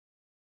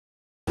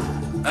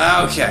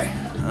Okay.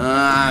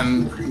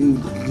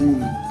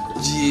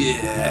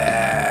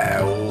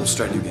 Yeah. We'll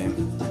start a new game.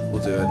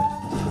 We'll do it.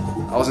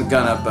 I wasn't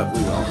gonna, but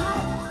we will.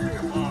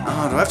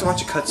 Oh, do I have to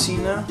watch a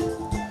cutscene now?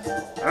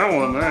 I don't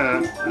want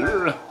that.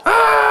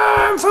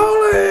 Ah, I'm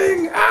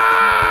falling!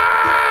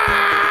 Ah!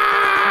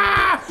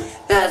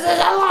 This is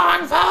a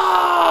long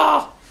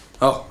fall!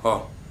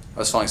 Oh. I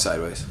was falling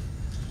sideways.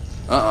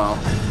 Uh-oh.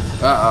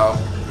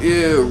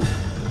 Ew,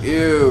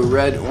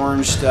 red,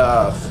 orange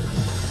stuff.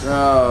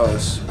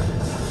 Gross.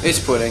 It's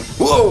pudding.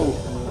 Whoa!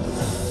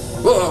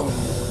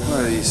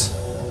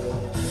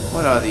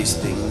 What are these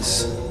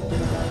things?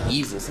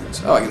 Evil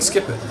things. Oh, I can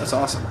skip it. That's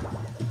awesome.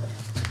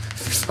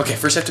 Okay,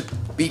 first I have to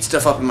beat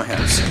stuff up in my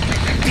house.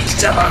 Beat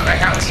stuff up in my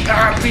house.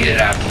 Oh, beat it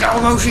up.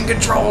 Oh, motion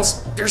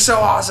controls. They're so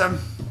awesome.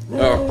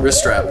 Oh, wrist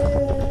strap.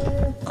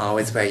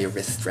 Always wear your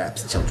wrist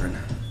straps, children.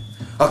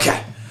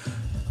 Okay.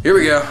 Here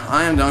we go.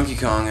 I am Donkey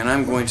Kong, and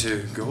I'm going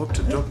to go up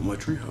to my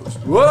treehouse.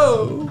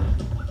 Whoa!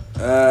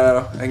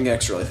 I can get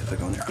extra life if I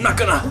go in there.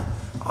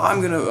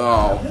 I'm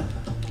gonna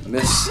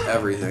miss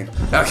everything.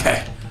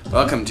 Okay.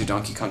 Welcome to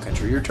Donkey Kong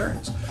Country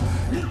Returns.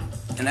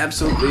 An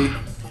absolutely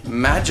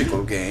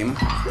magical game.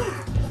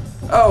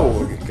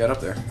 Oh, we got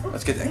up there.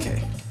 Let's get that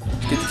K.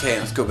 Let's get the K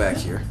and let's go back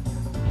here.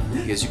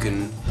 Because you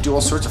can do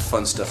all sorts of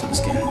fun stuff in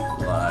this game.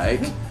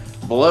 Like,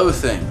 blow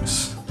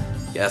things.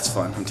 Yeah, that's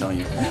fun, I'm telling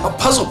you. Oh,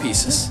 puzzle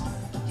pieces.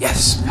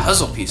 Yes,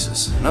 puzzle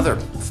pieces. Another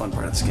fun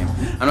part of this game.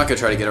 I'm not going to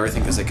try to get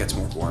everything because it gets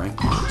more boring.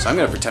 So I'm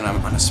going to pretend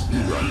I'm on a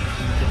speed run.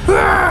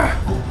 Ah!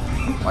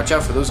 Watch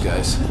out for those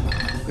guys.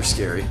 They're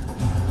scary.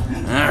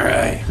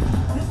 Alright.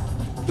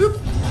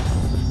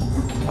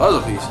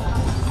 Puzzle piece.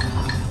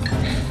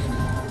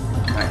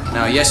 Alright,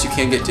 now yes, you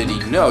can get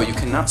Diddy. No, you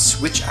cannot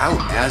switch out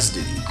as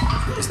Diddy.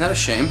 Isn't that a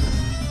shame?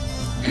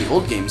 In the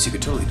old games, you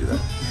could totally do that.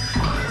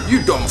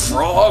 You dumb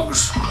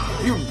frogs!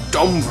 You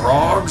dumb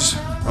frogs!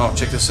 Oh,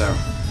 check this out.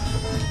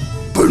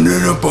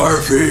 Banana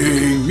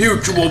barfing!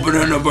 Mutual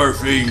banana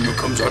barfing! What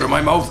comes out of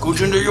my mouth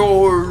goes into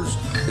yours!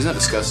 Isn't that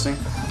disgusting?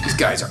 These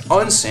guys are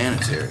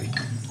unsanitary.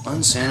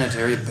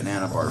 Unsanitary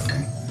banana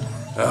barfing.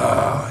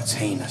 Oh, it's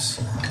heinous.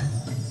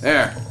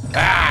 There.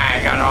 Ah,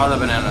 I got all the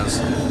bananas.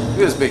 Look at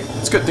this big,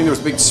 it's a good thing there was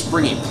a big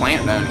springy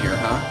plant down here,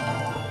 huh?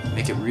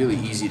 Make it really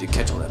easy to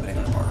catch all that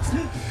banana barf.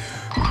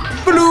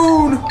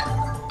 Balloon!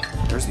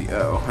 There's the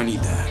O. I need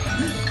that.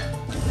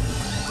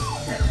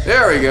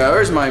 There we go.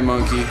 There's my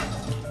monkey.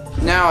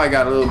 Now I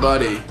got a little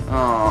buddy.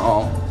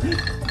 Oh,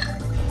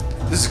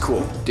 this is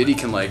cool. Diddy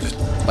can just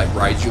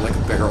ride you like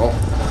a barrel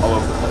all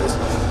over the place.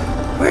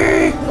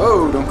 Whee!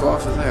 Oh, don't go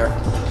off of there.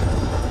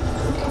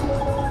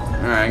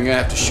 All right, I'm gonna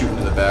have to shoot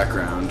into the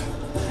background.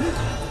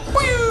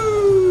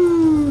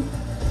 Whee!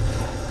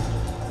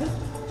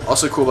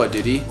 Also cool about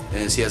Diddy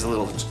is he has a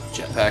little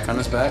jetpack on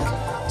his back,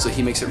 so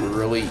he makes it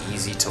really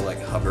easy to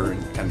hover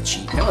and kind of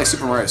cheat. Kind of like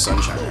Super Mario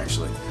Sunshine,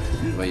 actually.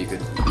 But you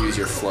could use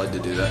your FLUDD to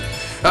do that.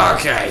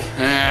 Okay.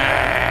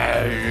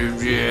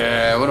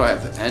 Yeah. What do I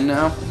have? The N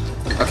now?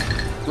 Okay.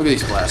 Look at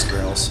these blast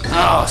barrels.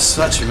 Oh,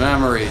 such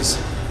memories.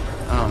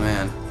 Oh,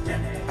 man.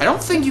 I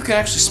don't think you can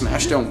actually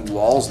smash down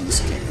walls in this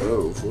game.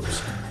 Oh,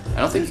 whoops.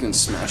 I don't think you can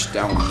smash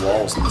down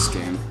walls in this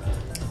game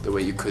the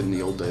way you could in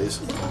the old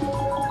days.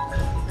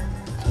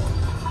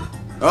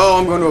 Oh,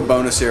 I'm going to a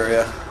bonus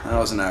area. That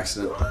was an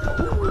accident.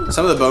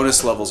 Some of the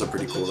bonus levels are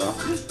pretty cool, though.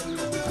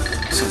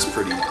 This one's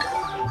pretty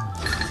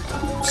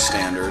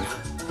standard.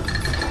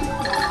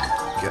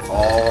 Get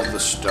all of the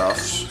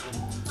stuffs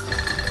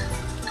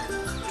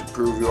to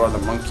prove you are the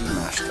monkey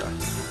master.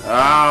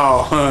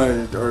 Oh,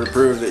 or to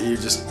prove that you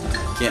just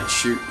can't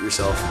shoot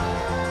yourself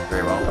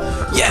very well.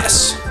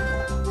 Yes!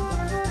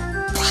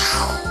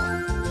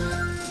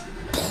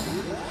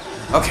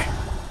 Okay.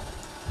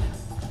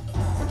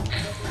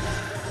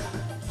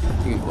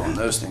 You can blow on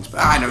those things, but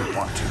I don't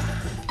want to.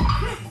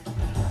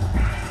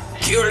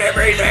 Kill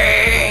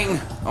everything!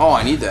 Oh,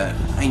 I need that.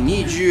 I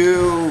need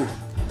you.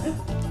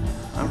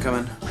 I'm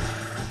coming.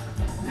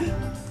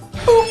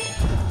 Boop.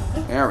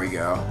 There we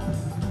go.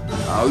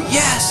 Oh,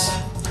 yes!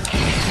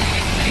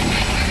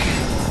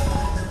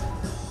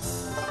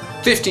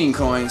 15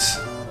 coins.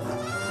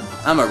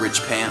 I'm a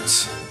rich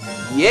pants.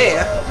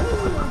 Yeah!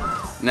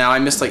 Now, I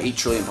missed 8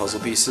 trillion puzzle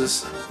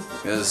pieces.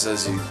 As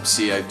you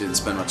see, I didn't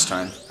spend much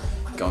time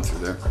going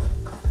through there.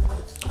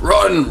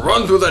 Run!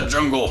 Run through that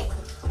jungle!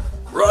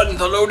 Run!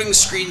 The loading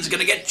screen's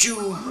gonna get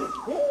you!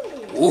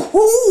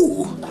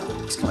 Woohoo!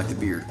 It's kind of like the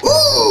beard.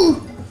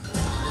 Ooh!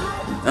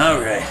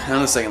 Alright,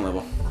 on the second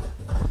level.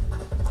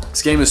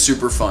 This game is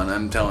super fun,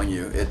 I'm telling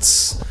you.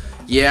 It's...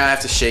 yeah, I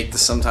have to shake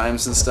this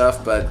sometimes and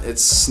stuff, but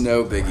it's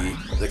no biggie.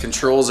 The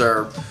controls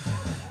are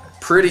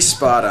pretty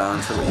spot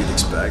on for what you'd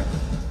expect.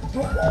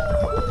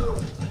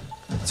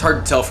 It's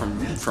hard to tell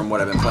from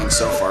what I've been playing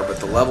so far, but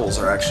the levels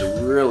are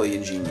actually really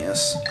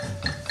ingenious.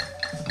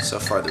 So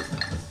far, they're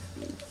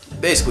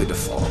basically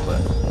default,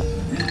 but...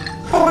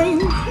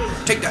 boing!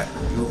 Take that,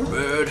 you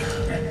bird!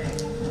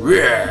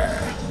 Yeah!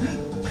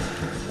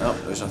 Oh,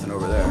 there's nothing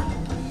over there.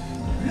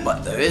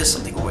 But there is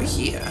something over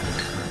here.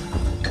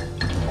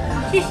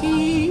 Hee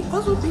hee,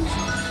 puzzle piece.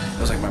 That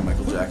was like my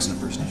Michael Jackson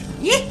impersonation.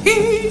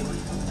 Yee-hee!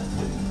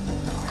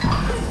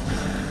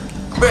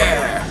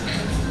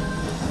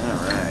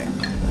 Alright.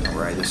 I'll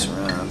ride this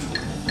around.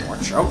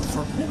 Watch out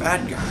for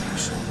bad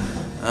guys.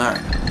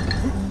 Alright.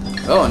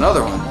 Oh,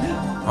 another one.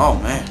 Oh,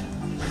 man.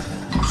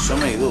 So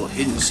many little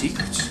hidden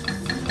secrets.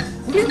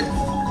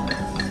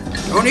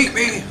 Don't eat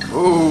me!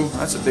 Oh,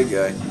 that's a big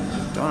guy.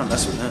 Don't want to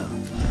mess with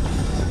him.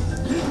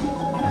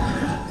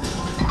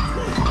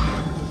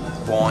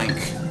 Boink.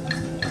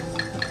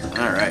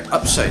 Alright,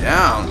 upside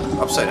down.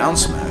 Upside down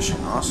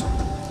smashing. Awesome.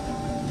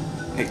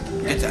 Hey,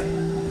 get that.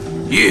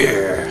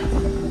 Yeah!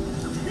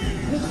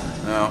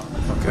 No,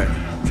 okay.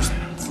 Just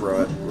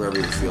throw it wherever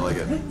you feel like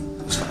it.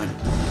 It's fine.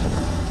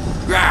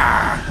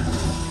 Rah!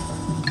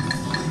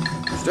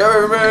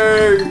 Stab me!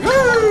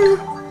 Woo!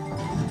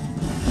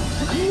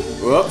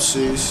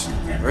 Whoopsies.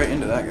 Right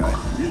into that guy.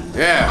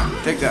 Yeah,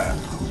 take that.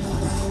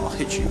 I'll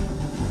hit you.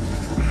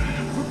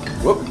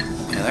 Whoop.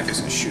 Yeah, that guy's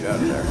gonna shoot out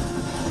of there.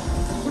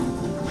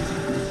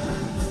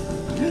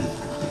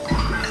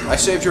 I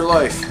saved your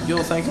life.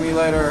 You'll thank me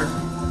later.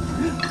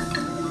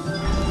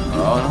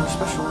 Oh, no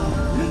special.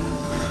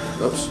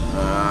 Oops.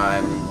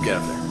 Get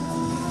up there.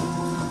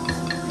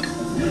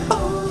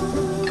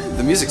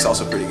 The music's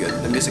also pretty good.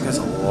 The music has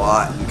a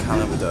lot in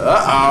common with the...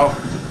 Uh-oh!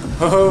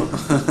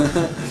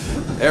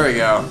 There we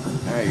go.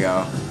 There you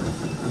go.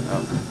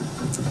 Oh.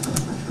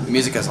 The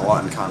music has a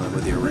lot in common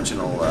with the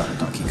original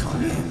Donkey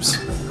Kong games.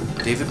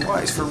 David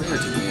Wise for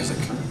Rarity music.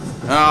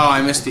 Oh,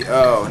 I missed the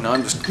O. No,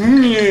 I'm just...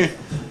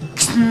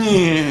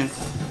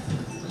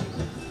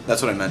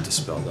 That's what I meant to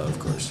spell, though, of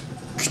course.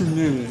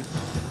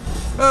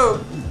 Oh!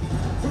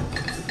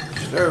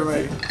 Just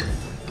everybody.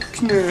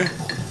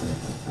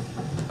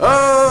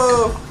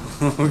 Oh!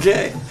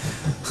 Okay.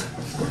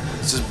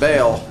 This is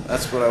bail.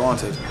 That's what I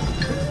wanted.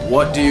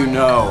 What do you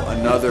know?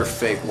 Another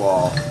fake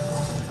wall.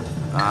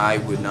 I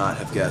would not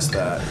have guessed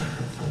that.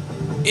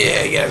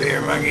 Yeah, get up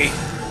here, monkey.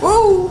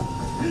 Woo!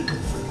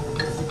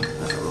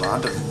 There's a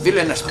lot of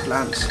villainous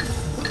plans.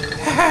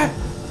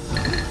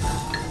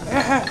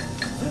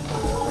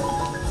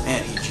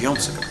 Man, he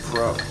jumps like a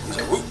pro. He's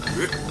like, whoop,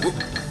 whoop, whoop,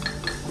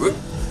 whoop.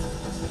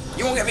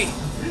 You won't get me.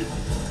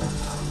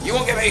 You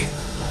won't get me.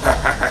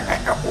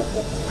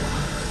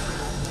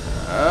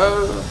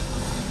 Oh,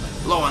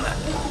 blow on that.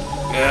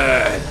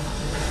 Good.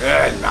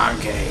 Good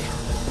monkey.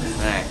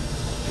 Alright,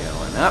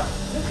 going up.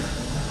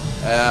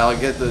 I'll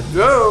get the...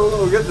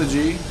 Oh, I'll get the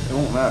G. It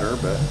won't matter,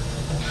 but...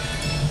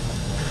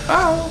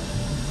 Oh!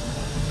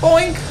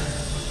 Boink!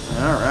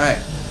 Alright.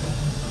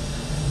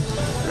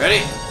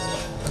 Ready?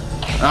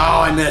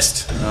 Oh, I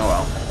missed. Oh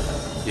well.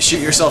 You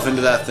shoot yourself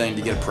into that thing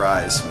to get a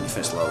prize when you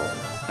finish the level.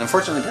 And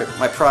unfortunately,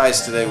 my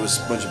prize today was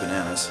a bunch of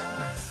bananas.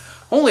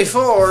 Only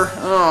 4?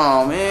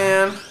 Oh,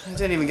 man. I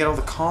didn't even get all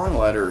the Kong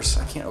letters.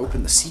 I can't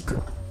open the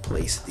secret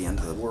place at the end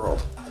of the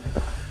world.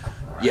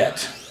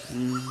 Yet.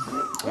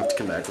 I'll have to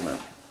come back from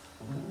that.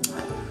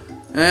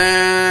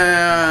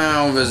 And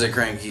I'll visit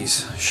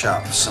Cranky's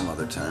shop some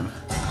other time.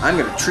 I'm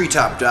gonna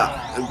treetop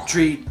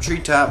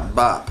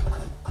bop.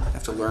 I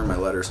have to learn my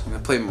letters. I'm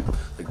gonna play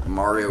like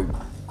Mario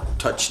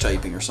touch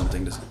typing or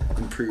something to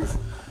improve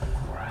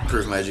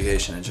my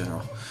education in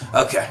general.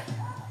 Okay.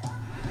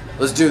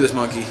 Let's do this,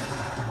 monkey.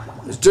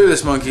 Let's do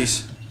this,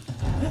 monkeys.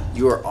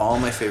 You are all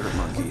my favorite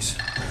monkeys.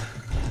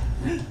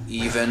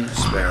 Even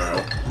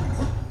Sparrow.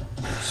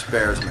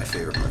 Sparrow's my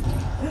favorite monkey.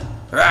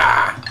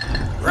 Rah!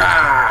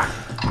 Rah!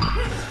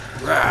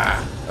 Rah!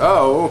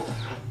 Oh!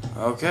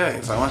 Okay,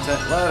 if I want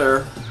that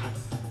letter.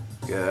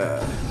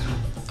 Good.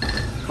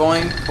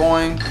 Boing,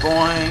 boing,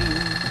 boing.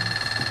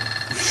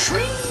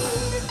 Shwing!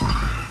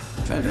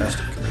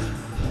 Fantastic.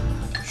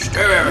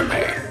 Stare at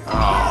me!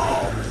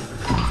 Oh.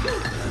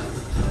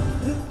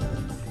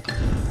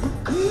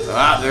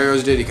 Ah, there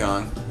goes Diddy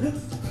Kong.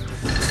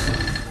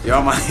 You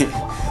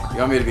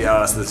want me to be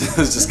honest, this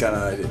was just kind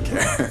of, I didn't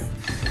care.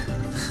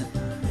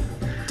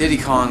 Diddy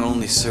Kong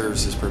only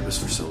serves his purpose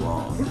for so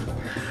long.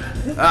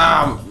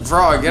 Ah,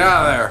 frog, get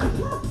out of there!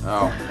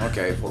 Oh,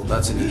 okay, well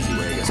that's an easy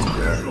way, I guess, to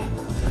do it.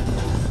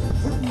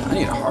 I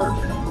need a heart.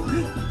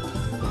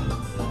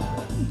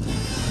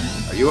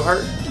 Are you a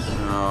heart?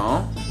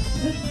 No.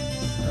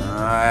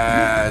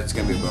 It's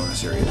gonna be a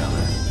bonus area down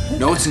there.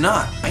 No, it's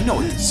not. I know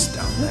it's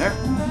down there.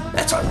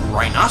 That's a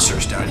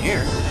rhinoceros down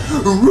here.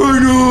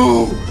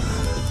 Rhino!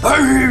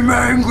 I'm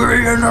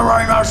angry in the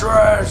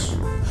rhinoceros!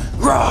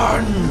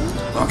 Run!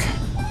 Okay.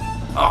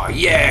 Oh,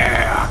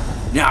 yeah!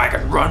 Now I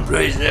can run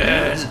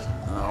places!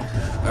 Oh.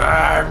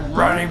 I'm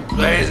running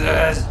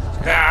places!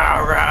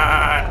 Now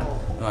run!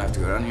 Oh, I have to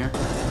go down here?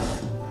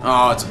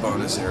 Oh, it's a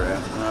bonus area.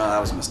 Oh, that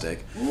was a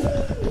mistake.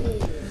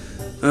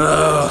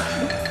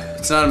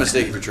 It's not a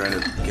mistake if you're trying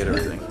to get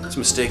everything. It's a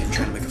mistake if you're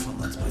trying to make a fun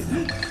Let's Play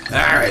though.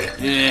 Alright,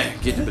 yeah,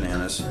 get the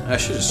bananas. I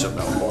should have subbed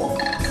out ball.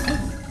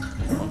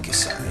 Monkey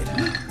side.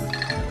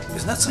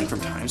 Isn't that something from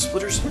Time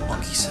Splitters?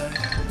 Monkey side?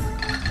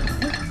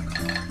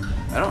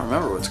 I don't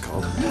remember what it's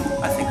called.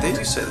 I think they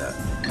do say that.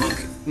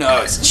 Monkey.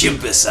 No, it's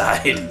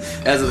Chimpicide.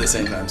 That's what they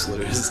say in Time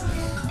Splitters.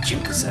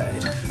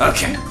 Chimpicide.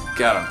 Okay,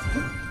 got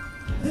him.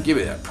 Give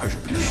me that pressure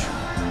piece.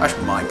 That's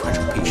my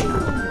puzzle piece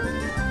now.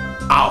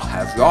 I'll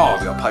have all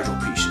of your puzzle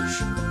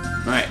pieces.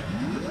 Alright.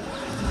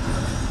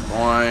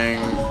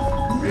 Boing.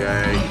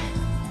 Yay.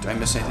 Did I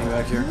miss anything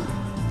back here?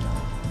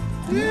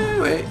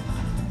 Yeah, wait.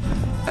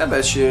 How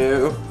about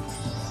you?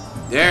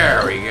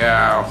 There we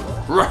go.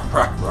 Rah,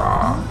 rah,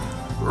 rah.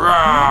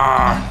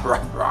 Rah,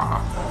 rah,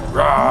 rah.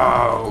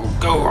 Rah.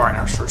 Go,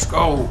 rhinoceros.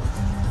 Go.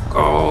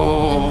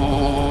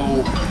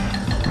 Go.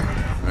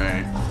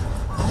 Right.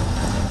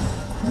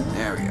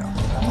 There we go.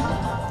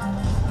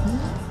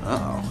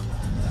 Uh-oh.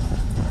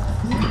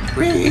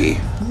 Whee!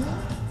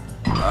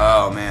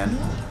 Oh, man.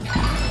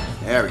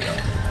 There we go.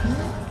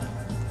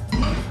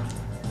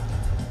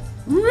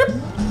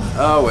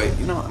 Oh, wait.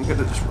 You know what? I'm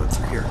gonna just run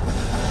through here.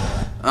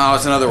 Oh,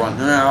 it's another one.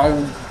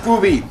 Oh,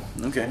 booby.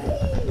 Okay.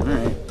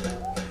 Alright.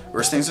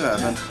 Worst things have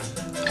happened.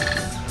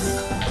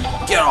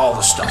 Get all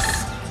the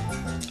stuff.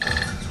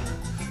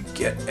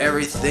 Get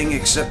everything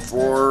except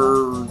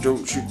for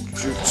don't shoot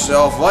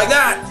yourself like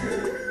that.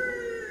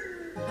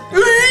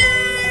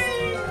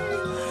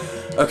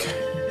 Okay.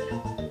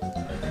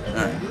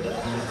 Alright.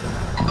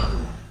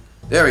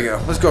 There we go.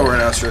 Let's go,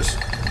 rhinoceros.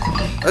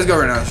 Let's go,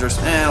 rhinoceros.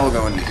 And we'll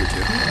go into here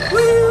too.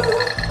 Woo!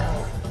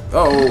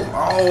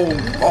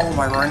 Oh,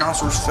 my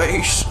rhinoceros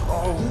face.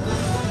 Oh.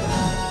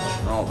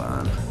 Hold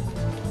on.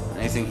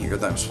 Anything here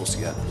that I'm supposed to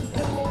get?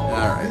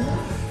 Alright.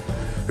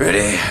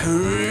 Ready?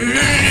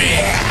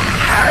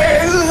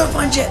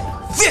 Punch it!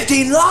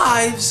 15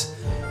 lives!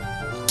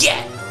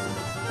 Get!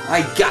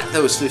 I got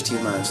those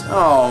 15 lives.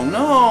 Oh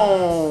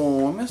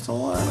no! I missed a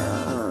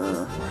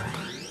letter.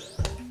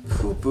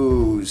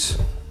 Poo-poos.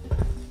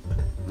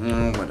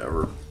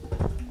 Whatever.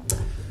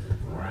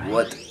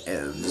 What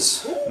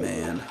else,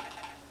 man?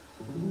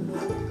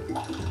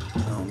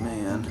 Oh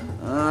man.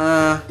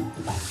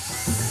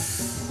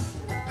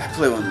 I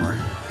play one more.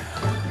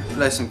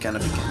 Play some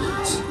canopy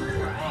cannons.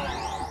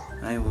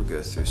 I will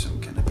go through some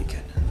canopy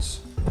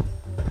cannons.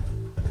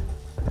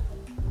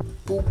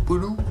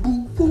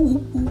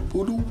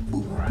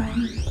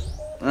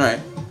 Alright.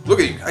 Look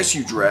at you. I see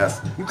you,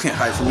 giraffe. You can't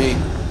hide from me.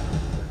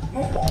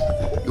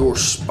 Your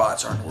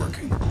spots aren't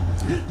working.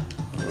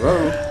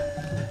 Hello?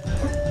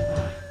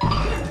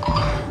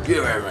 Get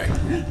away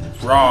from me.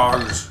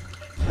 Frogs.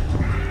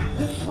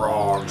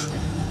 Frogs.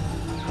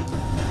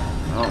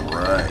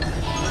 Alright.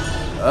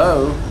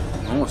 Oh.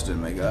 Almost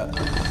didn't make that.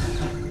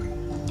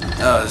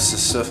 Oh, this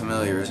is so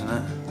familiar, isn't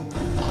it?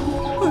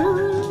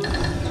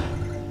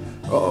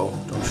 Uh-oh.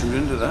 Don't shoot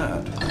into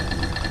that.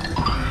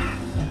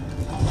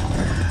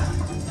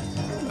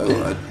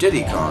 Oh, a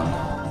Diddy Kong.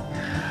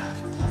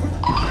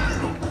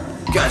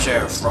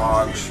 Gotcha,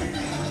 frogs.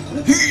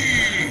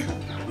 Hee!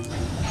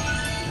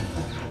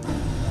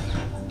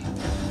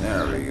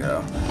 There we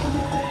go.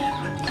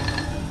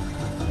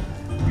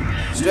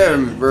 Stab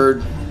him,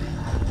 bird.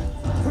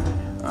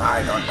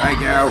 I don't like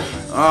you.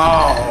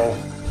 Oh,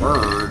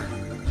 bird.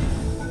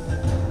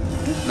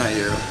 Not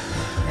you.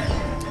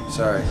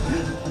 Sorry.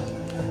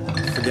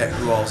 Forget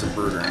who all's a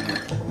bird around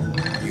here.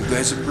 You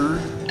guys a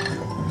bird?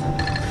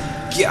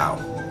 Go.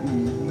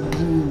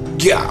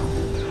 Go.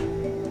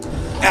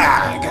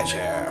 Ah, I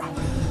gotcha.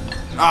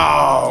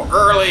 Oh,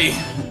 early.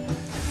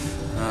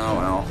 Oh,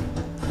 well.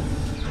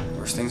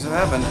 Worst things have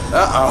happened.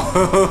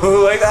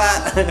 Uh-oh. Like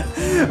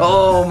that.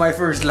 Oh, my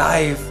first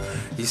life.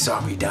 You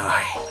saw me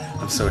die.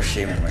 I'm so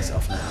ashamed of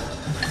myself now.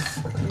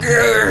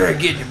 Grr,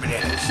 get the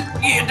bananas.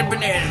 Get the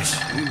bananas.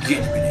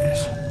 Get the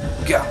bananas.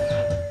 Go.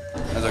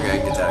 That's okay. I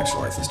can get that extra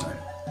life this time.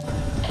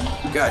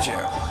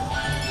 Gotcha.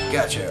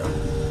 Gotcha.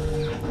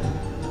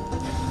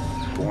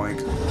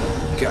 Boink.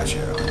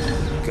 Gotcha.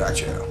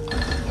 Gotcha.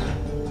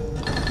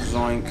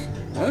 Zoink.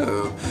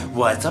 Oh.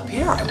 What's up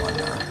here, I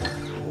wonder?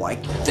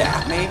 Like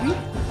that, maybe?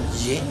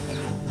 Yeah.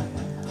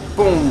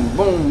 Boom,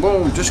 boom,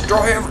 boom.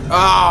 Destroy every...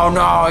 Oh,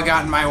 no. I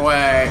got in my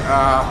way.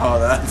 Oh,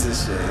 that's a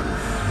shame.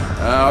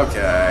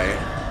 Okay.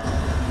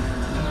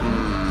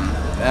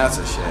 That's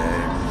a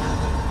shame.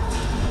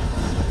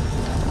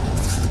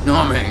 No,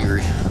 I'm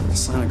angry.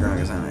 Slam the ground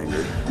because I'm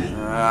angry.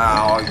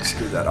 Oh, I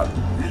screwed that up.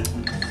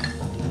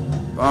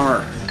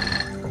 Bummer.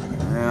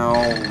 Now,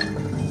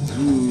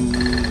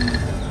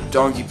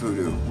 Donkey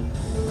Poodoo.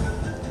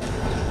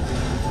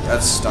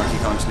 That's Donkey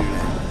Kong's new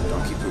name.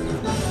 Donkey Poodoo.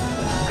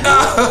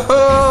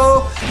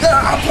 No!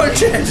 No!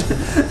 Punch it!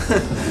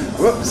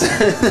 Whoops.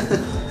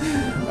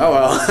 Oh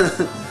well.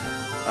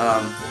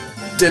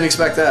 Didn't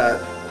expect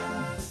that.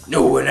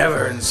 No one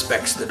ever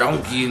inspects the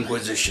Donkey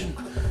Inquisition.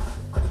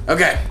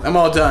 Okay, I'm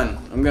all done.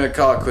 I'm gonna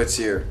call it quits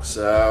here.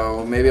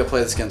 So maybe I'll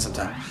play this again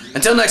sometime.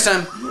 Until next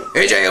time,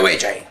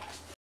 AJ.